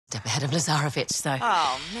step ahead of Lazarevich, so...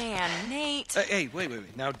 Oh, man, Nate. Hey,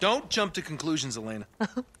 wait. Now, don't jump to conclusions, Elena.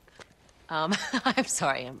 I'm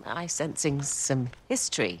sorry, am I sensing some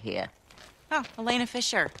history here? Oh, Elena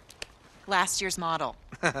Fisher. Last year's model.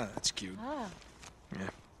 That's cute. Oh.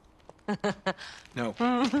 Yeah.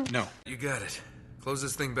 No. You got it. Close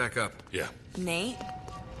this thing back up. Yeah. Nate,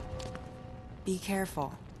 be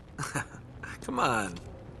careful. Come on.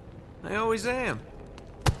 I always am.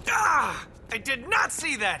 Ah! I did not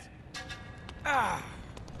see that! Ah!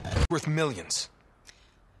 Worth millions.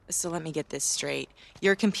 So let me get this straight.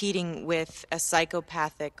 You're competing with a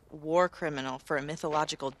psychopathic war criminal for a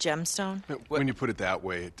mythological gemstone? When you put it that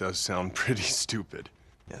way, it does sound pretty stupid.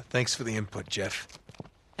 Yeah, thanks for the input, Jeff.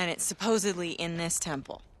 And it's supposedly in this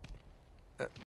temple.